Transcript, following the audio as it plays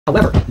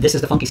However, this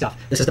is the funky stuff.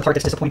 This is the part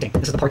that's disappointing.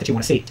 This is the part that you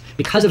want to see.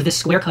 Because of this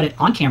square cut it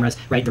on cameras,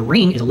 right, the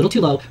ring is a little too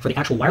low for the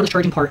actual wireless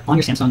charging part on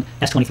your Samsung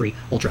S23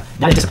 Ultra.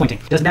 That is disappointing.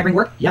 Does the mag ring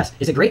work? Yes.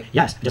 Is it great?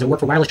 Yes. Does it work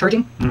for wireless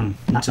charging?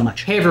 Not so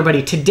much. Hey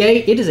everybody,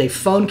 today it is a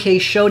phone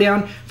case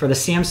showdown for the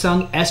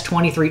Samsung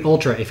S23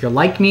 Ultra. If you're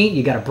like me,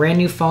 you got a brand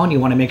new phone, you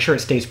want to make sure it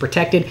stays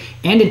protected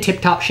and in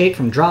tip-top shape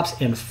from drops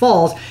and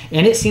falls,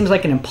 and it seems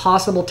like an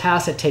impossible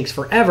task that takes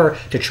forever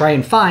to try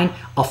and find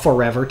a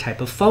forever type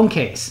of phone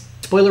case.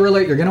 Spoiler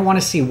alert, you're going to want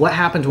to see what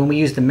happens when we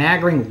use the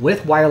mag ring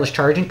with wireless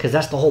charging, because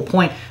that's the whole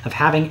point of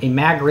having a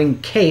mag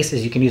ring case,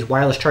 is you can use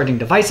wireless charging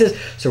devices.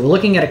 So we're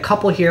looking at a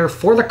couple here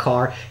for the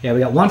car. Yeah, we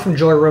got one from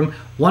Joyroom,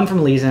 one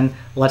from Leeson.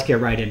 Let's get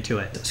right into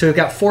it. So we've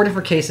got 4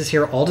 different cases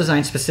here, all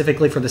designed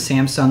specifically for the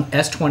Samsung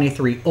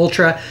S23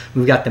 Ultra.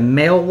 We've got the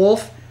Male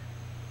Wolf,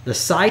 the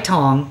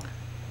Saitong,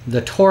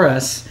 the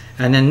Torras,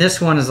 and then this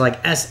one is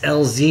like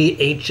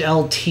SLZHLTD,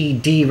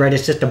 right?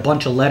 It's just a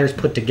bunch of letters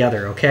put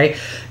together, okay?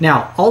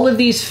 Now, all of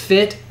these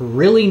fit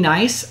really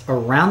nice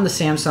around the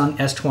Samsung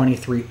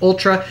S23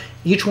 Ultra.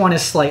 Each one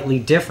is slightly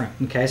different,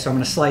 okay? So I'm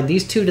gonna slide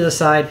these two to the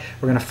side.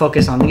 We're gonna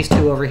focus on these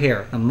two over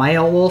here, the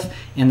Male Wolf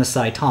and the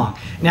Saitong.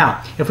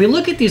 Now, if we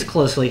look at these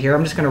closely here,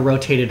 I'm just gonna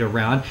rotate it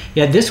around.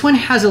 Yeah, this one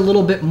has a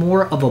little bit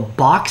more of a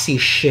boxy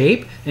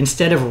shape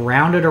instead of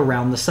rounded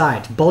around the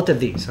sides, both of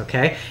these,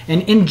 okay?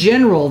 And in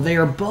general, they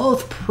are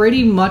both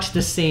pretty much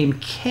the same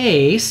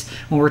case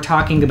when we're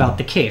talking about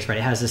the case, right?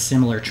 It has a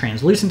similar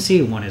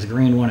translucency. One is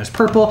green, one is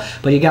purple,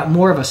 but you got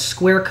more of a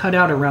square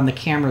cutout around the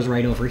cameras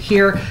right over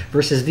here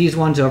versus these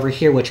ones over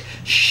here, which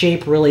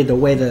shape really the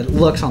way that it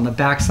looks on the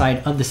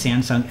backside of the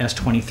Samsung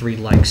S23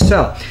 like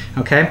so,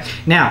 okay?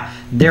 Now,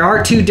 there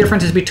are 2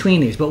 differences between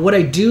these, but what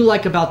I do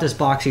like about this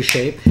boxy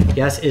shape,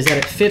 yes, is that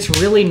it fits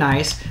really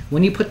nice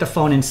when you put the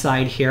phone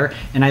inside here,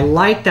 and I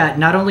like that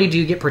not only do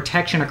you get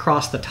protection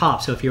across the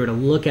top, so if you were to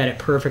look at it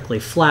perfectly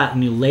flat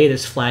and you lay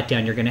this flat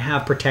down, you're gonna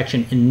have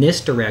protection in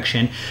this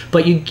direction,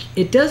 but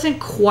it doesn't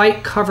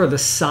quite cover the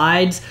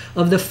sides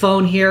of the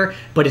phone here,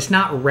 but it's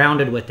not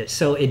rounded with it,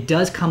 so it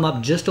does come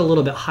up just a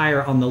little bit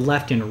higher on the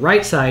left and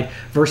right side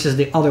versus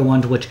the other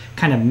ones, which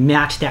kind of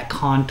match that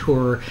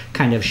contour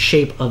kind of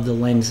shape of the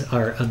lens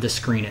or of the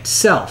screen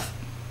itself.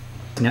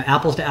 Now,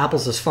 apples to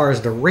apples as far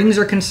as the rings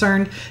are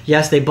concerned,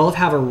 yes, they both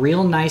have a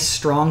real nice,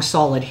 strong,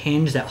 solid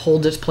hinge that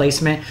holds its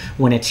placement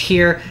when it's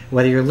here.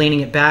 Whether you're leaning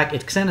it back,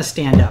 it's gonna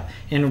stand up.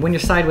 And when you're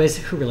sideways,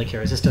 who really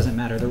cares? This doesn't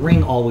matter. The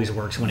ring always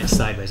works when it's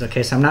sideways,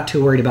 okay? So I'm not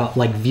too worried about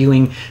like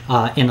viewing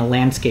in a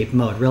landscape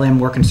mode. Really, I'm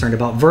more concerned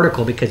about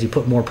vertical because you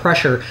put more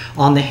pressure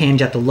on the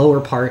hinge at the lower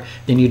part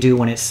than you do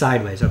when it's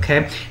sideways,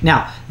 okay?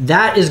 Now,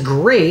 that is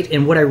great,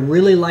 and what I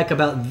really like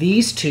about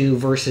these two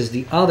versus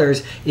the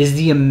others is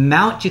the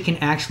amount you can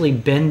actually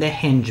bend the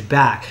hinge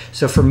back.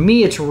 So for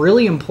me, it's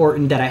really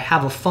important that I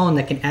have a phone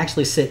that can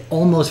actually sit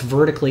almost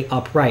vertically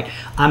upright.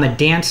 I'm a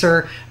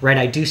dancer, right?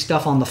 I do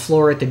stuff on the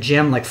floor at the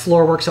gym, like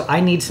floor work, so I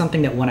need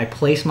something that when I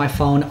place my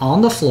phone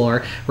on the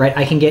floor, right,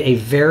 I can get a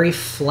very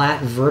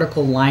flat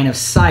vertical line of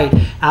sight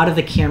out of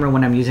the camera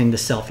when I'm using the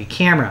selfie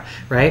camera,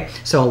 right?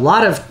 So a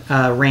lot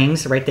of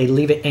rings, right, they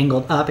leave it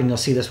angled up, and you'll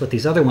see this with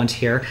these other ones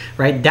here,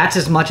 right? That's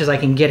as much as I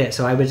can get it,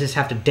 so I would just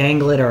have to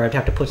dangle it or I'd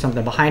have to put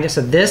something behind it.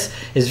 So this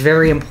is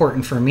very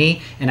important for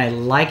me, and I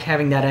like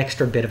having that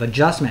extra bit of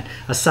adjustment.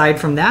 Aside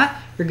from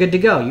that, you're good to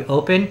go. You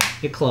open,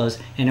 you close,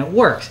 and it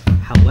works.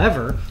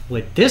 However,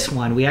 with this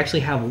one, we actually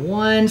have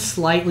one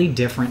slightly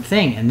different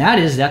thing, and that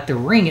is that the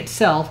ring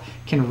itself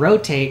can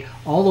rotate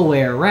all the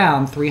way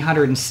around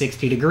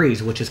 360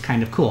 degrees, which is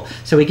kind of cool.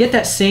 So we get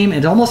that same,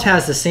 it almost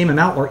has the same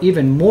amount or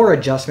even more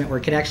adjustment where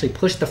it can actually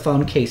push the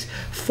phone case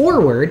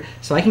forward,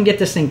 so I can get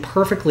this thing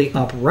perfectly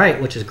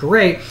upright, which is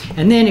great.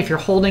 And then if you're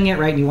holding it,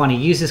 right, and you want to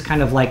use this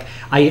kind of like,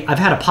 I've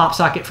had a pop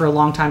socket for a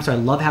long time, so I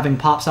love having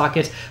pop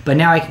sockets, but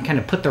now I can kind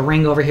of put the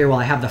ring over here while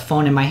I have the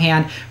phone in my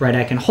hand, right,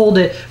 I can hold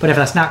it, but if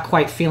that's not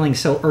quite feeling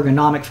so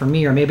ergonomic for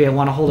me, or maybe I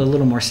want to hold it a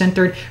little more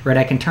centered, right,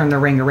 I can turn the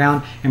ring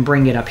around and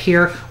bring it up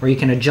here, or you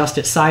can adjust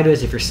it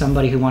sideways if you're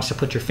somebody who wants to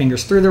put your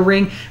fingers through the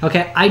ring.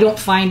 Okay, I don't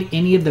find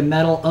any of the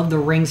metal of the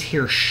rings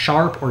here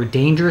sharp or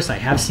dangerous. I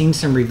have seen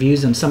some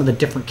reviews on some of the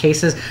different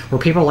cases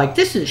where people are like,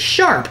 this is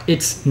sharp.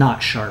 It's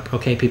not sharp,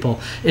 okay, people?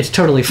 It's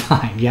totally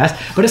fine, yes?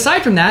 But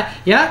aside from that,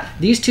 yeah,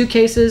 these 2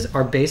 cases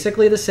are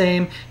basically the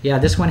same. Yeah,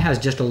 this one has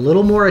just a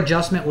little more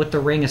adjustment with the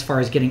ring as far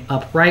as getting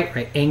upright,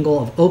 right angle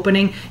of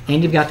opening,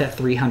 and you've got that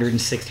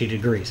 360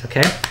 degrees,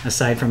 okay?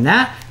 Aside from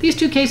that, these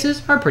 2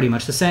 cases are pretty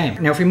much the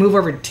same. Now, if we move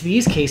over to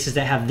these cases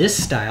that have this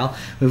style,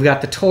 we've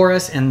got the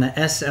Torras and the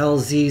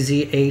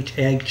SLZZHXYZ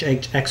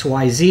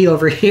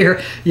over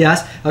here.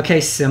 Yes,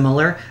 okay,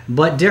 similar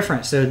but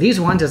different. So these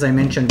ones, as I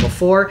mentioned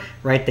before,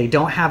 right, they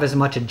don't have as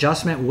much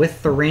adjustment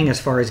with the ring as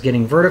far as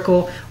getting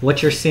vertical.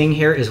 What you're seeing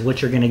here is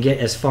what you're going to get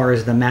as far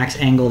as the max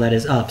angle that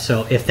is up.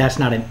 So if that's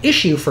not an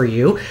issue for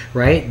you,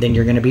 right, then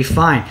you're going to be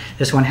fine.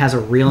 This one has a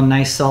real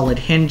nice solid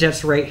hinge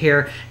that's right right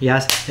here.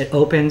 Yes, it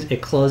opens,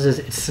 it closes,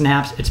 it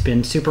snaps. It's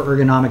been super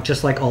ergonomic,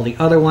 just like all the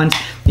other ones.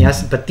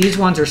 Yes, but these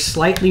ones are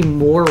slightly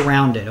more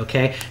rounded,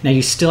 okay? Now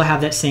you still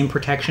have that same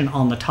protection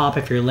on the top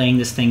if you're laying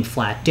this thing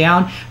flat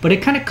down, but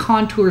it kind of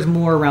contours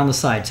more around the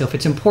side. So if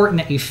it's important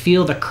that you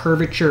feel the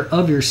curvature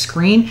of your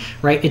screen,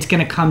 right, it's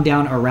gonna come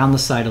down around the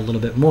side a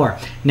little bit more.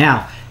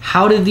 Now,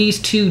 how do these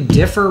two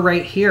differ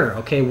right here,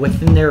 okay,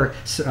 within their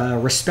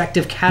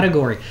respective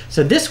category?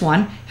 So this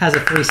one has a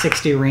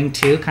 360 ring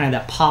too, kind of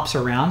that pops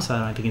around. So I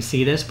don't know if you can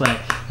see this, but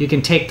you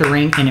can take the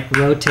ring and it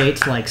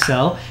rotates like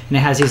so. And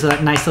it has these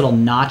nice little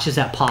notches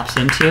that pops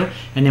into.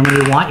 And then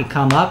when you want, you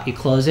come up, you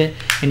close it,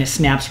 and it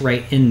snaps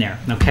right in there,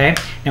 okay?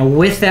 Now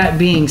with that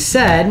being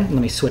said,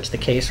 let me switch the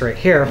case right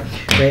here,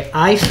 right?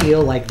 I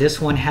feel like this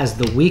one has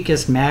the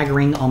weakest mag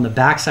ring on the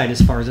backside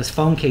as far as this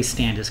phone case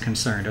stand is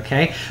concerned,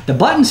 okay? The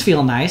buttons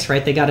feel nice,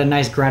 right? They got a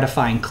nice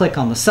gratifying click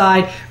on the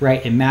side,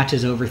 right? It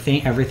matches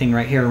everything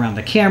right here around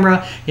the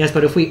camera. Yes,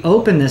 but if we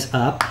open this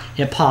up,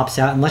 it pops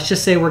out. And let's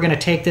just say we're gonna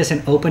take this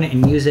and open it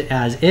and use it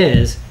as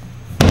is.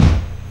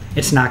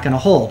 It's not gonna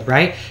hold,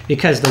 right?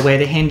 Because the way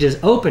the hinge is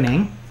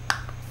opening,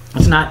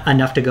 it's not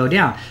enough to go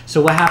down.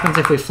 So what happens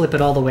if we flip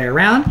it all the way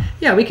around?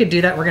 Yeah, we could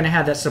do that. We're gonna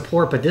have that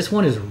support, but this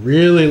one is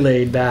really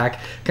laid back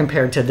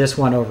compared to this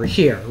one over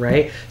here,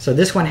 right? So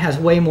this one has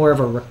way more of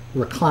a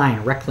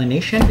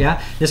reclination,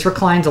 yeah? This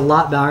reclines a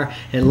lot better.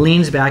 It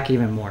leans back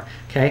even more,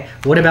 okay?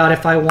 What about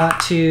if I want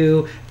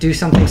to do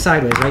something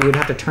sideways, right? You'd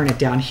have to turn it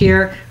down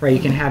here, right?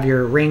 You can have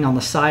your ring on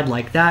the side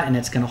like that, and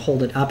it's gonna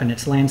hold it up in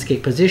its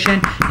landscape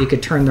position. You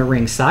could turn the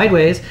ring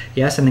sideways,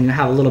 yes, and then you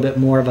have a little bit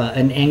more of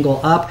an angle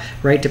up,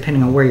 right?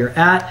 Depending on where you're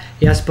at,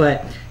 yes,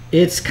 but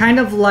it's kind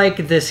of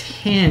like this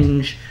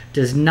hinge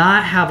does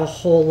not have a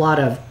whole lot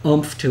of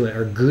oomph to it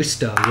or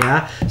gusto,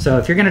 yeah? So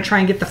if you're gonna try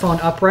and get the phone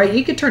upright,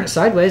 you could turn it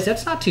sideways,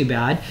 that's not too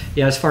bad,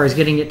 yeah, as far as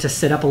getting it to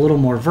sit up a little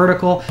more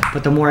vertical,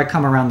 but the more I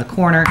come around the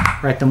corner,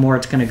 right, the more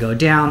it's gonna go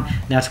down,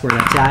 that's where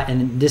that's at,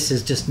 and this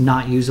is just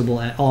not usable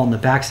at all on the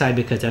backside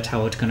because that's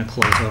how it's gonna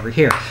close over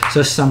here.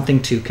 So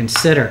something to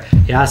consider.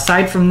 Yeah,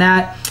 aside from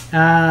that,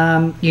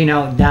 you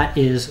know, that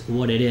is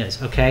what it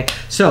is, okay?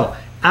 So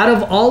out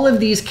of all of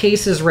these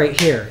cases right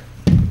here,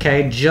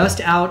 okay, just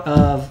out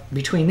of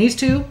between these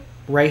two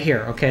right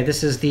here, okay,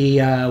 this is the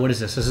what is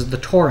this? This is the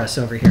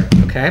Torras over here,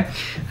 okay?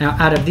 Now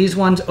out of these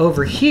ones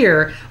over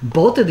here,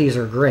 both of these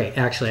are great,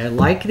 actually. I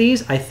like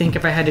these. I think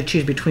if I had to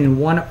choose between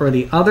one or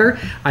the other,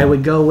 I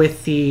would go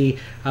with the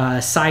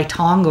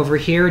Tong over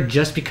here,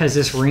 just because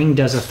this ring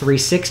does a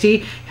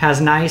 360,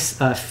 has nice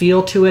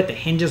feel to it. The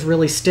hinge is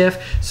really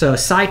stiff, so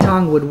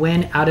Tong would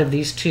win out of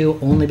these two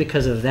only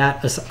because of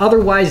that.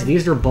 Otherwise,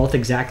 these are both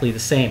exactly the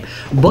same.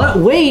 But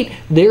wait,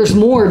 there's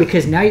more,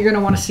 because now you're going to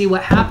want to see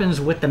what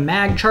happens with the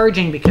mag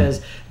charging,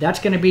 because that's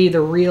going to be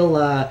the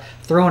real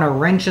throwing a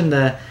wrench in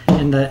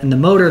the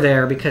motor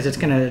there, because it's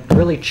going to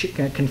really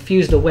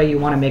confuse the way you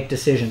want to make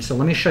decisions. So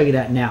let me show you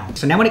that now.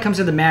 So now when it comes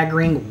to the mag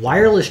ring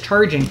wireless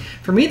charging,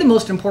 for me the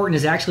most important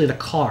is actually the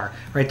car,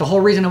 right? The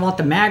whole reason I want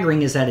the mag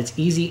ring is that it's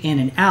easy in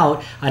and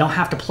out. I don't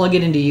have to plug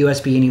it into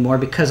USB anymore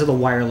because of the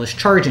wireless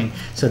charging.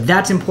 So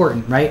that's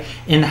important, right?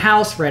 In the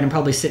house, right, I'm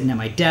probably sitting at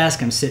my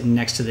desk, I'm sitting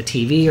next to the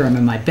TV, or I'm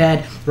in my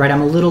bed, right?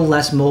 I'm a little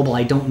less mobile.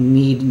 I don't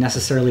need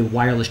necessarily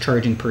wireless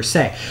charging per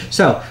se.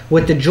 So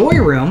with the Joy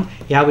Room,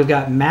 yeah, we've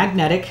got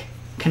magnetic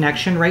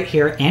connection right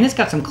here, and it's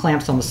got some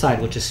clamps on the side,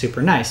 which is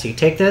super nice. So you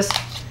take this,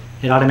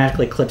 it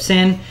automatically clips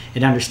in,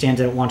 it understands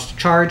that it wants to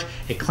charge,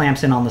 it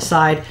clamps in on the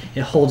side,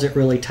 it holds it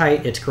really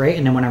tight, it's great,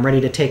 and then when I'm ready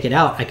to take it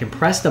out, I can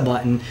press the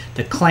button,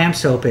 the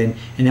clamps open,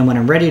 and then when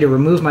I'm ready to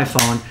remove my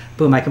phone,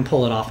 boom, I can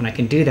pull it off, and I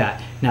can do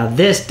that. Now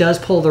this does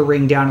pull the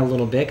ring down a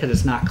little bit because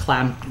it's not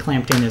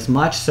clamped in as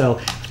much, so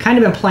I've kind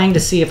of been playing to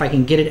see if I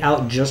can get it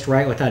out just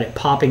right without it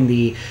popping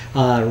the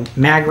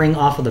mag ring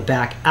off of the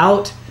back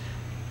out.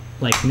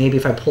 Like maybe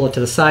if I pull it to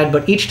the side,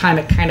 but each time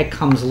it kind of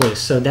comes loose.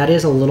 So that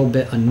is a little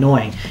bit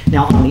annoying.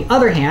 Now on the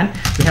other hand,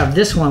 we have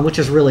this one, which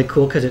is really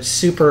cool because it's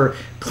super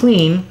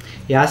clean.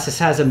 Yes, this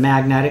has a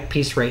magnetic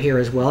piece right here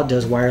as well. It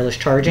does wireless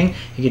charging.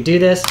 You could do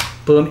this,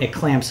 boom, it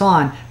clamps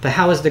on. But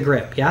how is the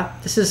grip? Yeah,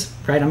 this is,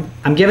 right,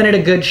 I'm giving it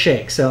a good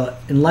shake. So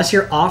unless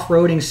you're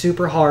off-roading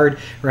super hard,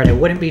 right, I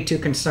wouldn't be too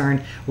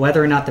concerned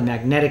whether or not the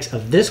magnetics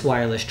of this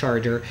wireless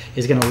charger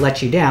is gonna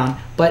let you down.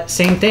 But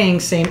same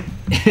thing, same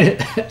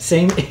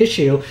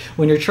issue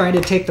when you're trying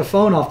to take the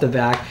phone off the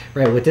back,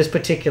 right, with this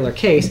particular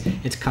case,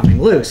 it's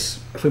coming loose.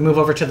 If we move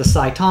over to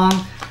the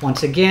Tong,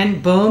 once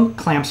again, boom,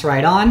 clamps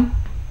right on.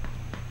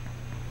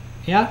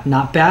 Yeah,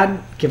 not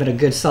bad. Give it a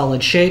good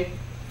solid shake.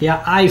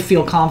 Yeah, I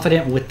feel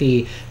confident with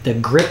the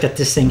grip that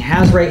this thing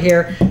has right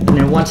here. And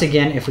then once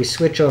again, if we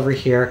switch over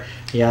here,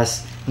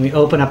 yes, and we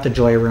open up the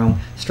Joy Room,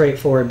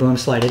 straightforward, boom,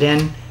 slide it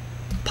in,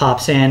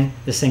 pops in,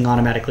 this thing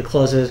automatically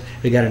closes.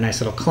 We got a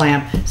nice little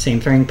clamp, same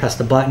thing, press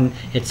the button,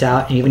 it's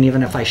out. And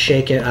even if I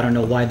shake it, I don't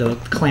know why the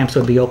clamps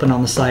would be open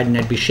on the side and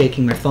I'd be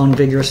shaking my phone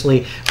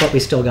vigorously, but we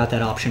still got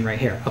that option right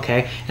here,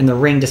 okay? And the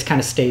ring just kind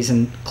of stays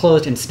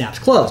closed and snaps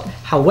closed.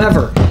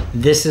 However,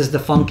 this is the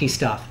funky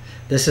stuff.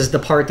 This is the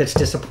part that's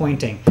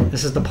disappointing.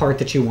 This is the part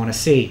that you want to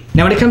see.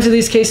 Now when it comes to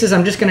these cases,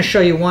 I'm just going to show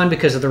you one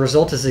because the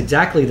result is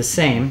exactly the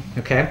same,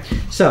 okay?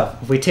 So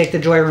if we take the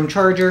Joy Room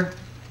charger,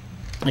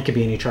 it could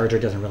be any charger,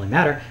 it doesn't really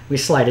matter. We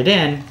slide it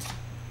in,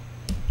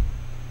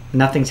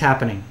 nothing's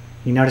happening.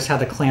 You notice how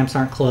the clamps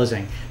aren't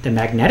closing. The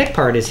magnetic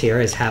part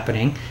is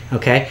happening,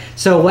 okay?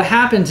 So what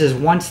happens is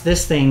once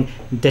this thing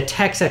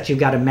detects that you've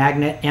got a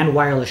magnet and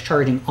wireless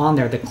charging on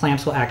there, the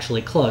clamps will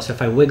actually close. So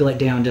if I wiggle it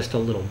down just a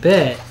little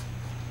bit,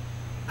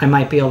 I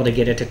might be able to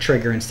get it to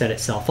trigger and set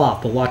itself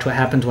off. But watch what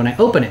happens when I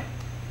open it.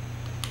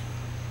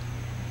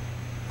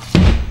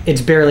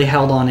 It's barely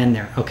held on in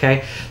there,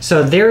 okay?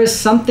 So there is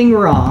something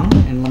wrong,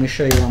 and let me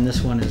show you on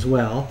this one as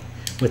well,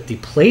 with the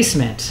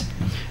placement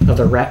of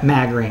the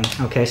mag ring.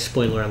 Okay,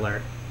 spoiler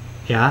alert.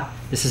 Yeah,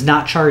 this is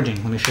not charging.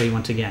 Let me show you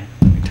once again.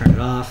 Let me turn it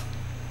off.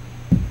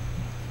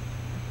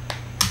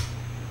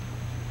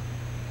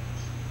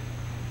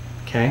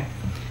 Okay,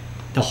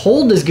 the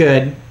hold is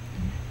good,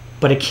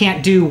 but it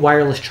can't do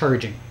wireless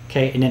charging.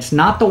 Okay, and it's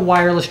not the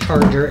wireless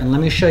charger, and let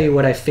me show you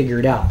what I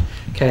figured out.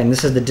 Okay, and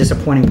this is the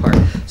disappointing part.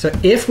 So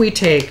if we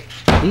take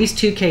these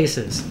two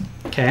cases,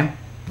 okay,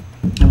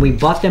 and we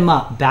butt them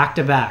up back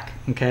to back,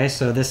 okay,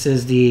 so this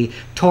is the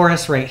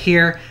Torras right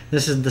here,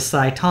 this is the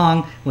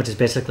Saitong, which is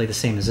basically the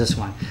same as this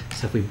one.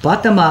 So if we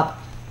butt them up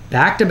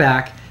back to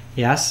back,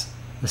 yes,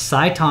 the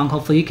Saitong,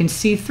 hopefully you can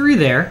see through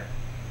there,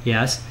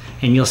 yes,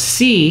 and you'll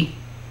see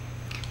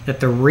that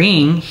the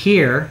ring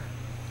here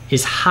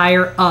is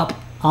higher up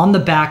on the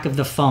back of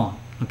the phone,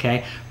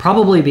 okay?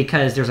 Probably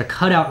because there's a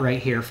cutout right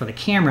here for the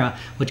camera,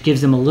 which gives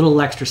them a little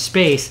extra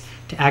space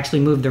to actually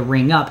move the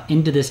ring up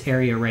into this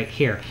area right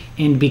here.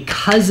 And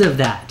because of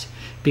that,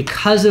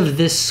 because of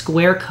this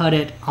square cut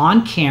it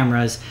on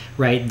cameras,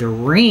 right, the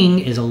ring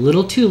is a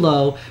little too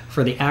low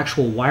for the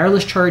actual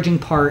wireless charging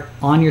part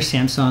on your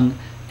Samsung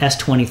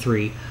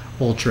S23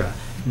 Ultra.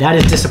 That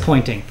is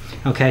disappointing.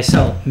 Okay,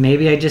 so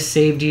maybe I just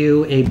saved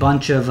you a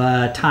bunch of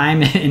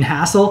time and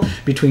hassle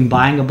between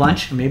buying a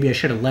bunch. Maybe I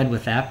should have led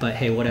with that, but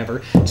hey,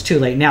 whatever. It's too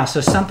late now. So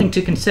something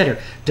to consider.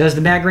 Does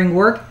the mag ring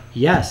work?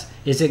 Yes.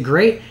 Is it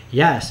great?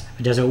 Yes.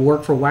 Does it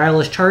work for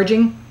wireless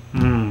charging?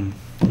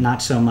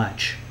 Not so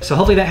much. So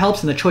hopefully that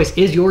helps, and the choice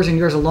is yours and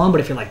yours alone.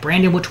 But if you're like,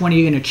 Brandon, which one are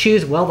you going to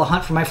choose? Well, the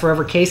hunt for my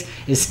forever case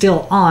is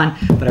still on,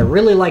 but I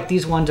really like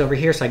these ones over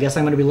here, so I guess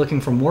I'm going to be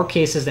looking for more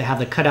cases that have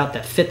the cutout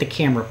that fit the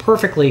camera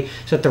perfectly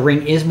so that the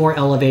ring is more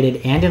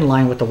elevated and in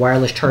line with the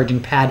wireless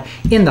charging pad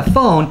in the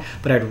phone.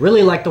 But I'd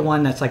really like the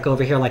one that's like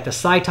over here, like the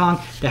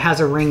Saitong, that has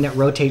a ring that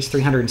rotates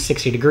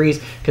 360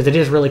 degrees because it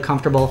is really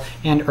comfortable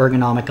and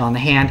ergonomic on the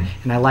hand,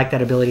 and I like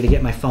that ability to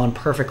get my phone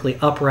perfectly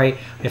upright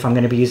if I'm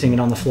going to be using it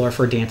on the floor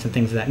for dance and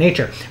things of that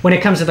nature. When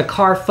it comes to the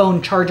car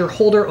phone charger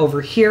holder over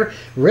here,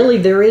 really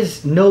there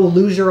is no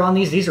loser on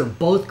these. These are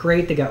both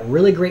great. They got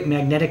really great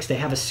magnetics. They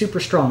have a super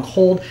strong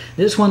hold.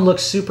 This one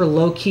looks super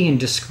low-key and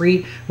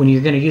discreet when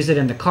you're going to use it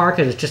in the car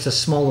because it's just a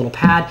small little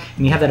pad,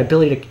 and you have that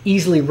ability to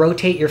easily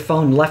rotate your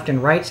phone left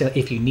and right, so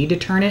if you need to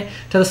turn it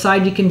to the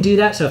side, you can do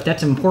that. So if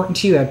that's important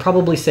to you, I'd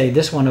probably say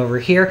this one over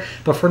here.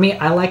 But for me,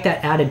 I like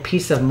that added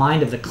peace of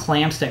mind of the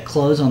clamps that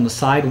close on the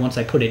side once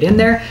I put it in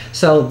there.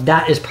 So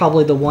that is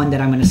probably the one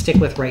that I'm going to stick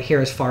with right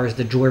here as far as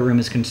the Joy Room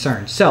is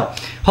concerned. So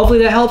hopefully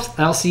that helps.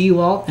 I'll see you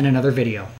all in another video.